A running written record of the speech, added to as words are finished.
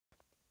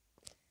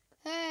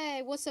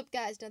Hey, what's up,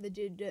 guys? Another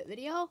Dude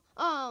video.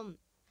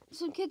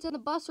 Some kids on the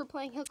bus were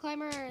playing Hill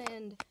Climber,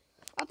 and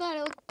I thought it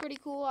looked pretty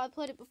cool. I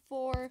played it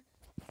before,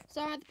 so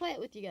I had to play it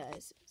with you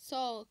guys.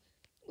 So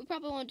we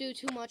probably won't do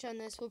too much on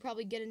this. We'll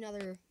probably get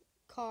another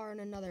car and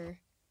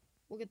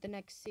we'll get the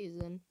next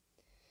season.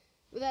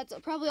 But that's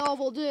probably all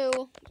we'll do,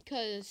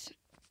 because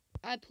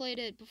I played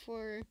it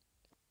before,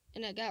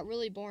 and it got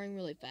really boring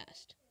really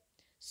fast.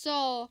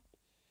 So,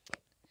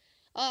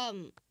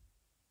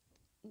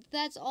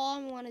 that's all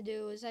I want to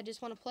do is I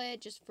just want to play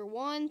it just for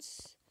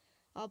once.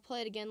 I'll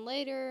play it again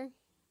later.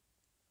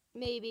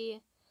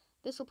 Maybe.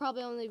 This will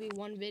probably only be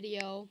one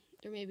video,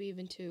 or maybe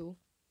even two.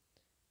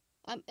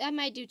 I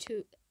might do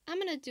two. I'm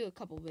going to do a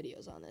couple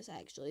videos on this,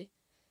 actually.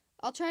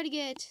 I'll try to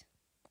get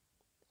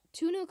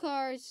 2 new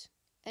cars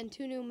and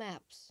 2 new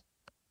maps.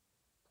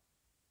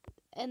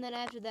 And then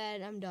after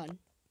that, I'm done.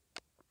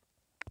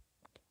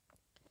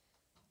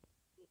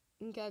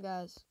 Okay,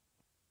 guys.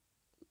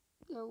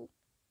 No.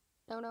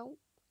 No.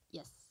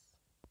 Yes.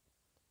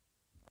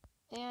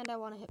 And I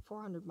want to hit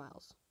 400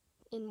 miles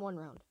in one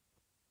round.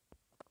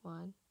 Come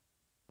on.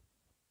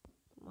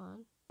 Come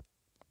on.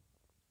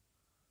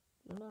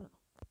 No.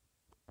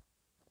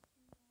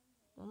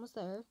 Almost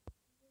there.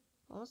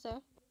 Almost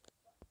there.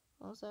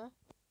 Almost there.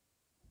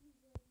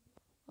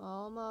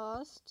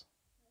 Almost.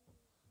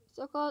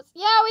 So close.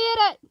 Yeah, we hit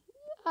it!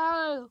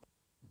 Oh.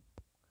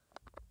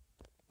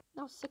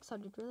 Now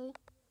 600, really?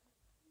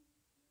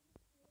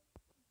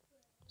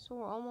 So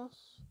we're almost.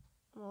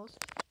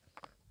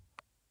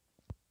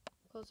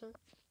 Closer.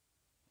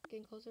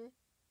 Getting closer.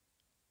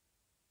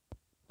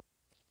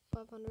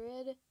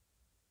 500.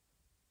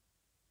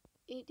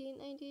 18,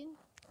 19,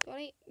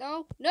 20.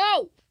 No!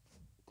 No!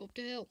 Go up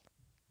the hill.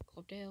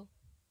 Go up the hill.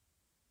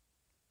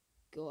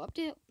 Go up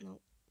the hill. No.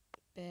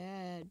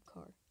 Bad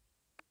car.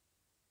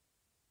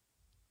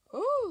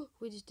 Oh!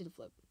 We just did a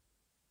flip.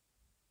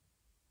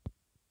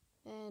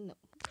 And no.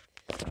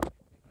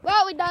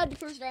 Well, we died the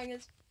first round,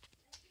 guys.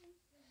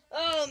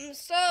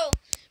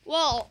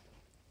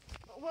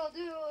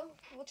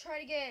 We'll try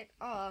to get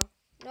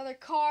another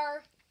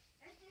car,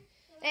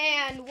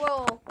 and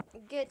we'll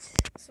get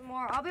some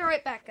more. I'll be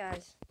right back,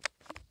 guys.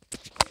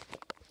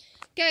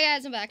 Okay,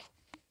 guys, I'm back.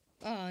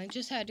 I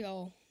just had to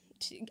go.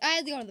 I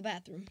had to go to the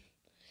bathroom,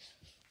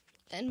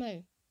 and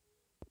my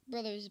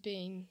brother's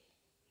being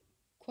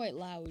quite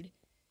loud.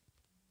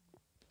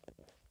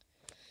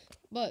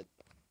 But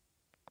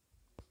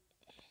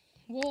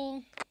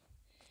we'll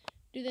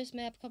do this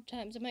map a couple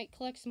times. I might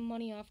collect some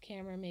money off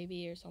camera,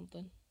 maybe, or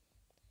something.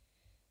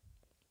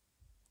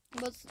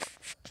 But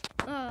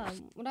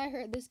when I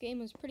heard this game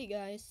was pretty,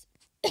 guys.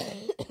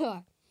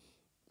 I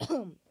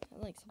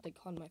like something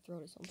caught in my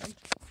throat or something.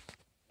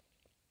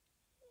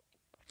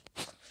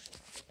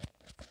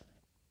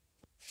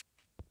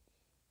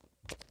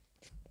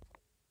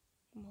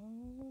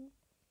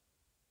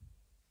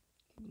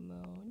 Come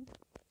on.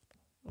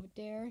 Over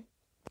there.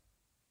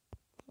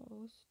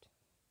 Post.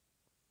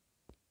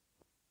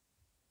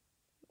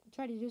 I'll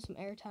try to do some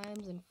air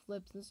times and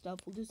flips and stuff.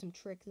 We'll do some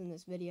tricks in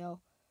this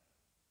video.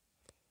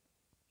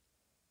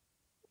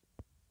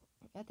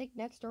 I think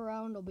next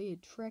round will be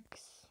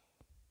tricks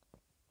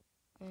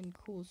and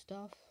cool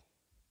stuff.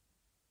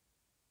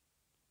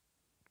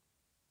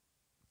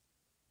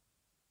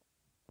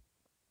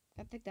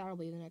 I think that'll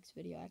be the next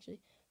video,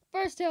 actually.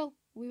 First hill,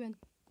 we win.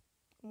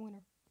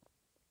 Winner.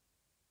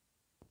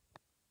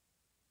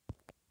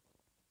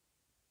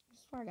 This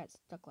is where I got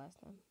stuck last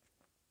time.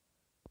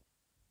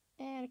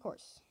 And of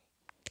course,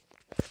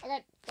 I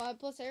got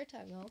 5+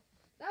 airtime though.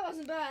 That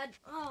wasn't bad.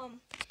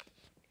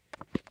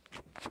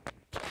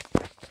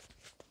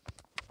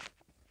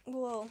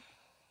 Whoa.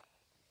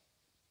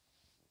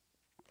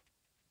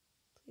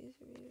 Please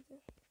review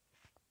this.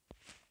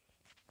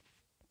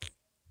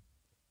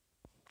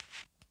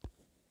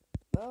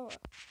 Oh.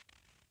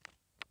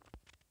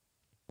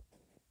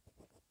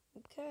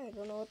 Okay, I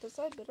don't know what to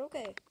say, but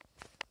okay.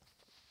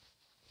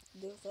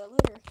 Deal with that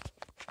later.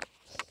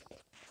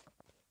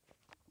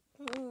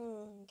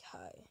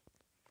 Okay.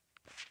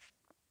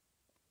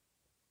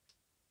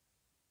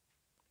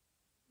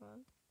 Come on.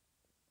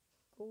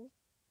 Cool.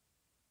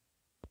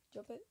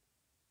 Jump it.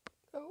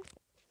 Go.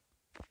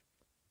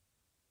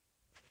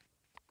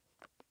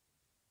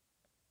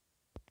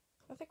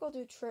 I think I'll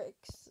do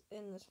tricks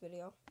in this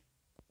video.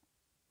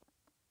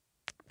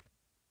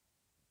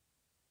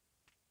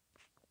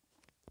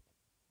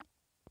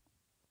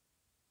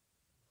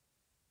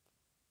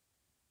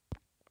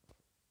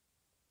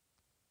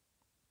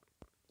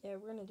 Yeah,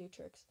 we're gonna do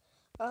tricks.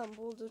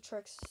 We'll do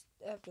tricks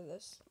after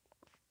this.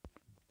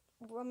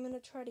 I'm gonna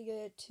try to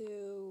get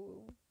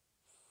to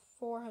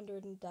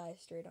 400 and die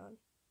straight on.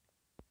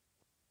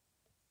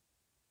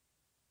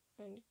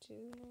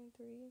 92,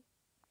 93,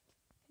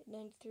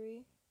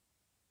 93,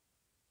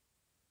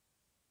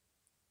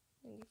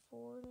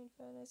 94,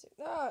 95, 96.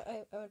 Ah,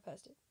 I went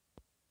past it.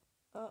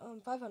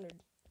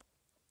 500.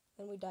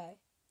 Then we die.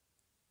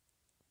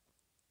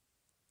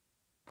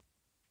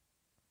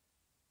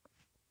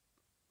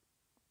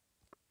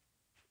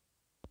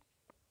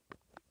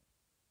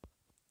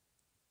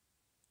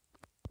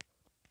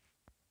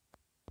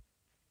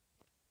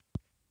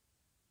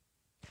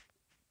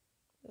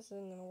 This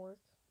isn't gonna work.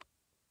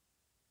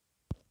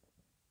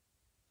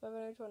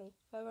 520.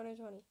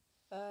 520.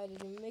 I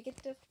didn't even make it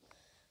to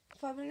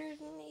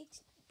 520.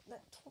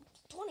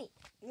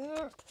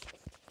 Ugh.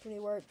 Too many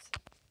words.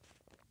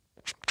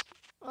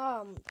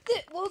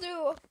 We'll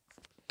do.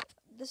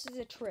 This is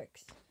a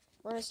tricks.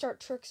 We're gonna start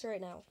tricks right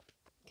now.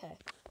 Okay.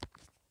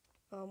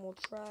 We'll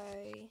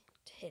try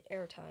to hit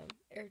airtime.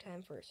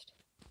 Airtime first.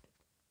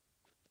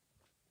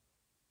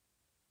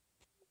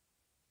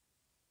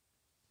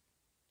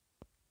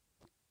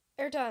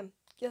 Airtime.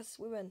 Yes,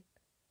 we win.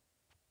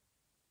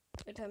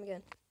 Airtime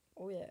again.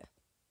 Oh yeah.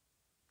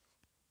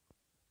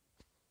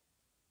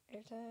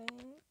 Airtime.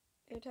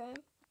 Airtime.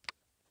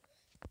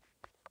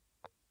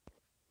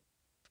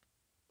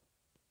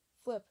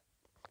 Flip.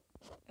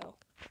 Oh,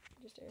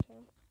 just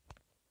airtime.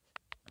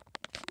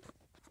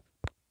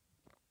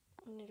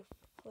 I need to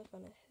flip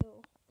on a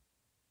hill.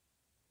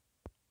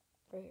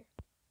 Right here.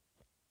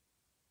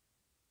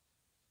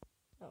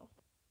 Oh.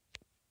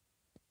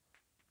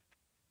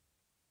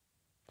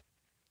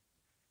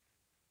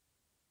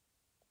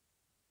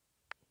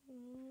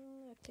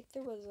 I think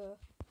there was a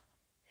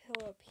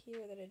hill up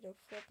here that I had to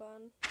flip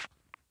on.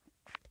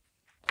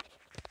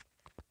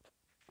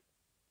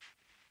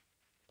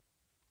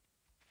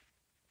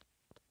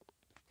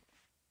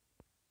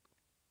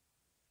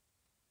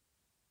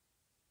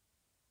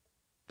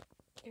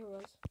 Here it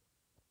was.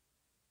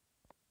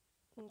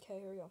 Okay,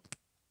 here we go.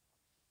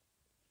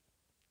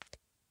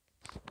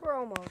 We're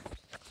almost.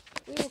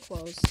 We were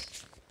close.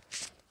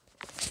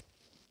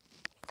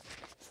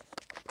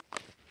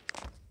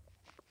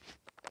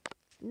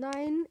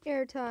 Nine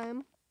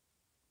airtime.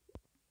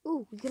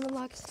 Ooh, we can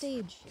unlock a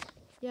stage.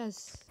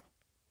 Yes.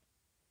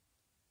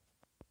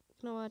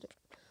 You know what?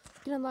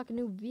 We can unlock a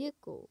new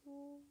vehicle.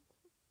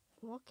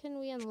 What can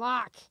we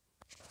unlock?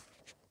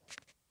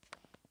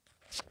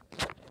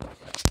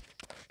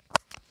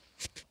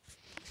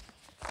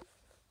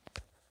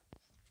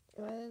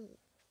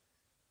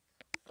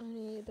 I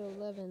need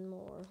 11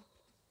 more.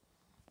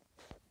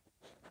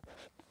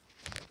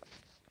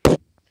 What?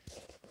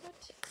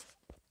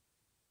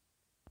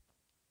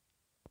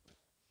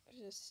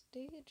 There's a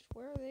stage?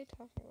 Where are they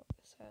talking about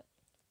this at?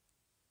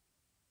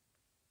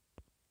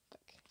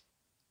 Like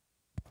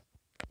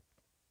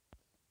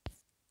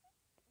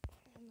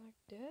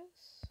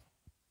this?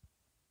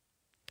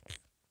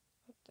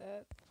 Like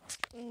that?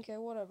 Okay,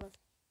 whatever.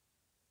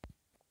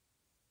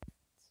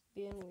 It's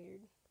being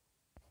weird.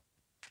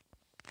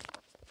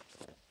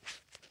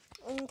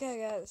 Okay,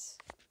 guys.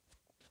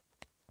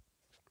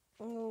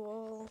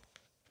 Well,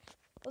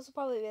 this will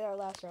probably be our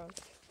last round.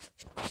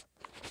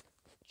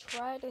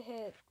 Try to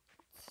hit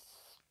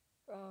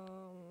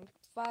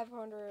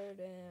 500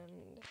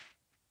 and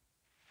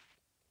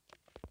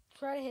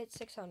try to hit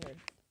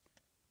 600.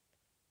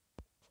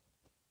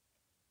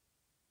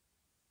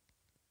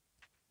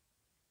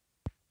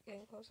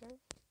 Getting closer.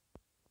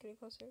 Getting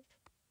closer.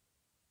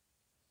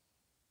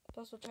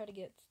 Plus, we'll try to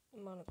get the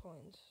amount of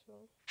coins. So,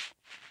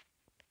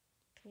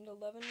 we need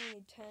 11. We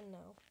need 10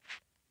 now.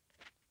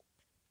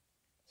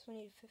 So we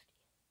need 50.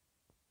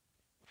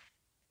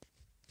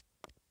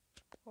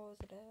 What was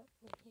it at?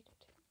 We needed.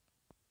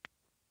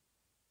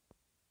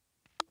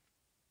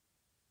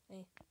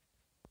 Hey,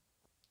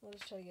 we'll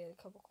just try to get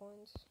a couple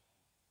coins.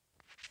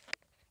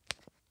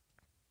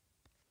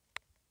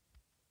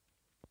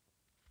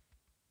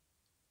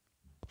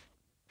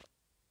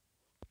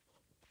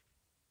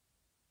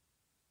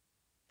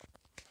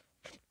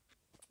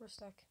 We're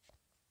stuck.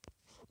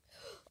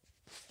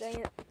 Dang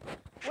it.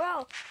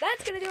 Well,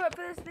 that's gonna do it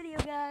for this video,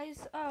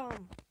 guys.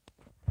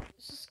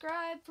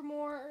 Subscribe for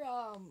more.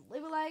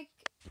 Leave a like.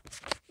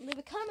 Leave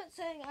a comment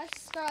saying I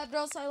subscribed, or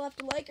else I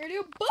left a like, or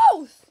do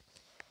both.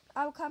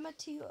 I will comment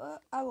to you.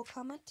 I will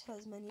comment to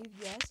as many of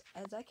you guys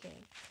as I can.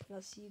 And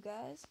I'll see you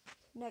guys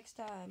next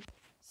time.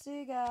 See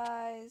you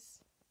guys.